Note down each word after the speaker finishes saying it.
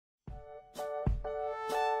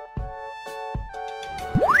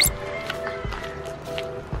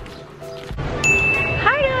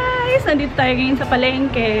guys, nandito tayo ngayon sa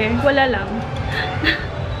palengke. Wala lang.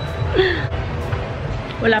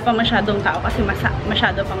 Wala pa masyadong tao kasi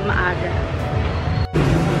masyado pang maaga.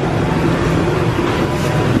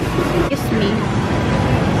 Excuse me.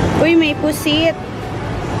 Uy, may pusit.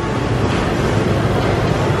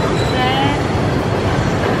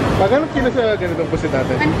 Pagano kilo sa ganitong pusit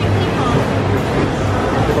natin? 150 po.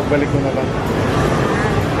 Pagbalik mo na lang.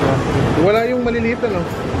 Wala yung maliliit, ano?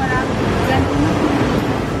 Wala. Ganito na.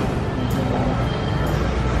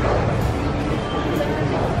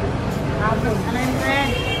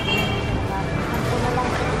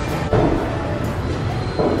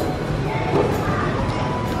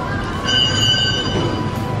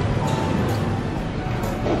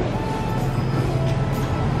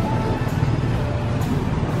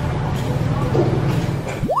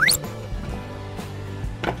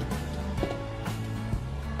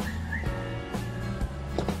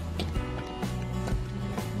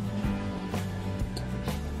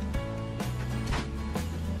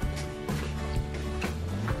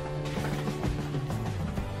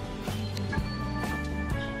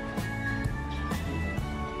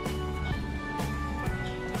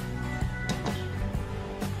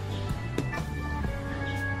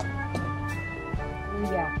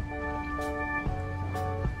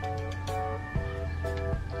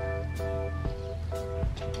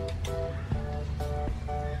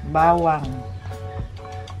 Bawang,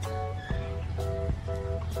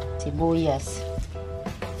 sibuyas,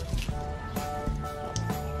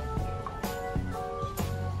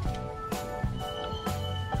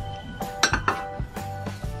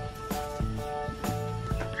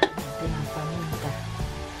 paminta.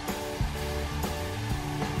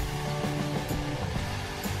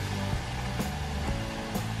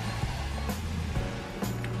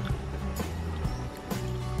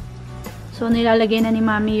 So, nilalagay na ni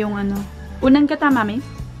Mami yung ano. Unang kata, Mami?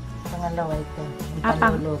 Pangalawa ito. Yung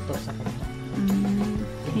panluluto sa kanya.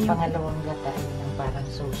 Yung pangalawang gata yung parang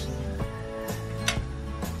sauce niya.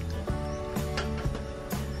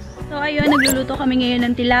 So, ayun. Nagluluto kami ngayon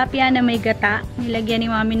ng tilapia na may gata. Nilagyan ni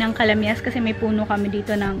Mami ng kalamyas kasi may puno kami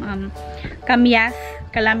dito ng kamyas.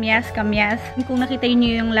 Kamyas. Kung nakita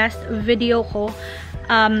niyo yung last video ko,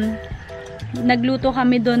 nagluto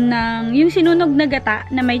kami doon ng yung sinunog na gata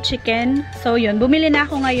na may chicken. So yun, bumili na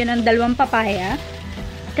ako ngayon ng 2 papaya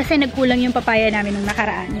kasi nagkulang yung papaya namin nung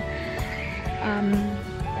nakaraan.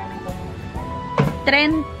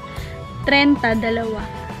 30 dalawa.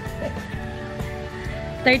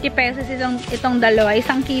 30 pesos itong dalawa.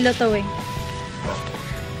 1 kilo to eh.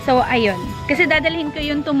 So ayun. Kasi dadalhin ko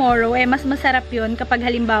yun tomorrow. Mas masarap yun kapag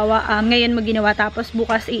halimbawa ngayon mo ginawa tapos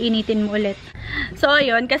bukas iinitin mo ulit. So,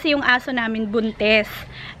 ayun, kasi yung aso namin buntis.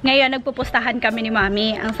 Ngayon, nagpupustahan kami ni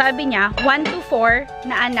Mami. Ang sabi niya, 1 to 4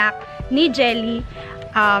 na anak ni Jelly,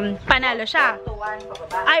 panalo siya.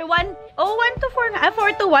 Ay, 1 to 4 nga.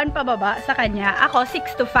 4 to 1 pababa sa kanya. Ako,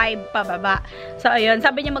 6 to 5 pababa. So, ayun,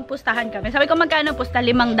 sabi niya magpustahan kami. Sabi ko, magkano pusta?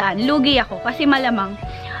 500. Lugi ako, kasi malamang.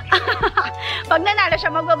 Pag nanalo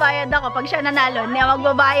siya, magbabayad ako. Pag siya nanalo, niya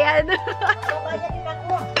magbabayad.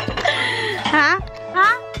 Ha?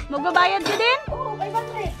 Ha? Magbabayad ka din? Oo,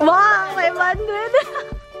 500. Wow,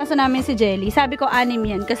 500. Nasa namin si Jelly. Sabi ko 6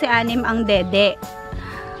 yan kasi 6 ang dede.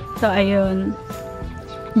 So, ayun.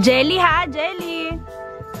 Jelly ha, Jelly.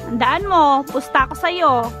 Andaan mo, pusta ko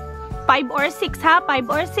sa'yo. 5 or 6 ha,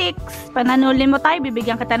 5 or 6. Pananulin mo tayo,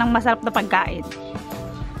 bibigyan kita ng masarap na pagkain.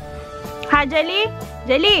 Ha, Jelly?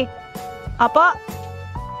 Jelly? Apo?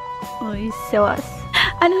 Uy, sos.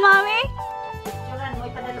 Ano, Mami? Picturean mo,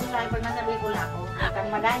 ipadalo mo tayo pag nasa Bicol ako.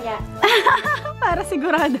 Kang madaya. Para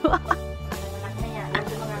sigurado. Anak na yan. Lahat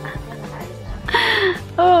yung mga anak na nakaalis na.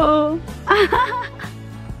 Oo.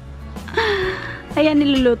 Ayan,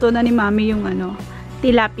 niluluto na ni Mami yung ano,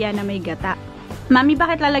 tilapia na may gata. Mami,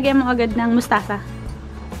 bakit lalagyan mo agad ng mustasa?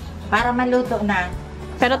 Para maluto na.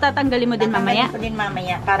 Pero tatanggalin mo din mamaya? Tatanggalin ko din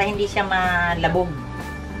mamaya para hindi siya malabog.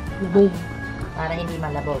 Labog. Para hindi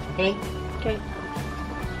malabog. Okay? Okay.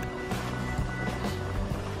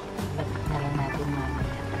 Bakit na lang natin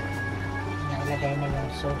mamaya. Nailagay na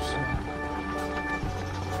yung sauce na.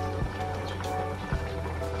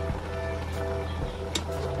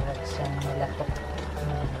 Sa nalatok.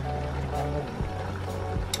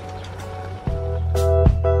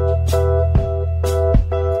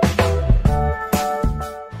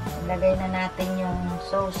 Ilagay na natin yung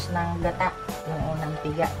sauce ng gata, yung unang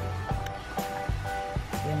piga.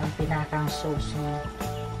 Yun ang pinakang sauce niya.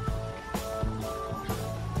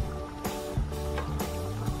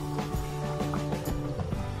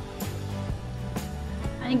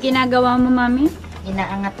 Anong ginagawa mo, Mami?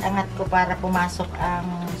 Inaangat-angat ko para pumasok ang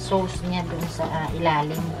sauce niya dun sa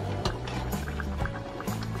ilalim.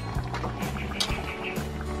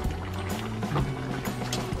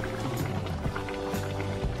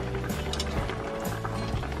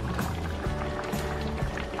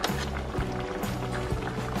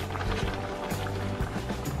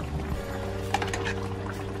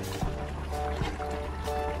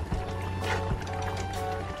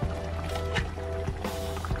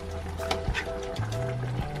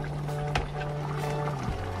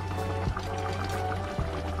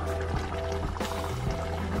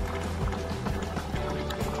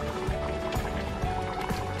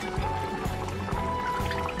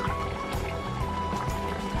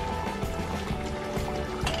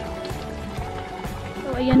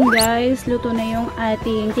 ayan guys, luto na yung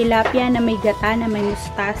ating tilapia na may gata, na may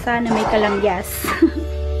mustasa, na may kalamyas.